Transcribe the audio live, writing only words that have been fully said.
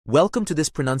Welcome to this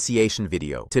pronunciation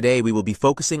video. Today we will be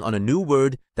focusing on a new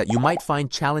word that you might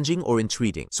find challenging or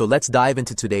intriguing. So let's dive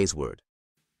into today's word.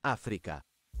 Africa,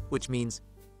 which means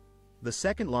the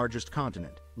second largest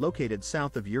continent, located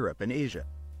south of Europe and Asia.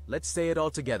 Let's say it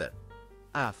all together.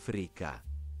 Africa.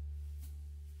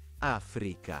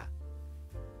 Africa.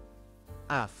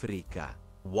 Africa.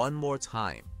 One more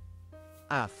time.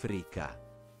 Africa.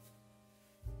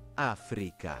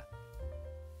 Africa.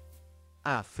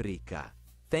 Africa.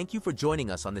 Thank you for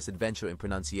joining us on this adventure in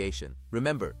pronunciation.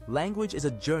 Remember, language is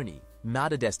a journey,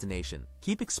 not a destination.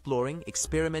 Keep exploring,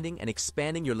 experimenting, and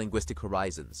expanding your linguistic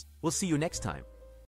horizons. We'll see you next time.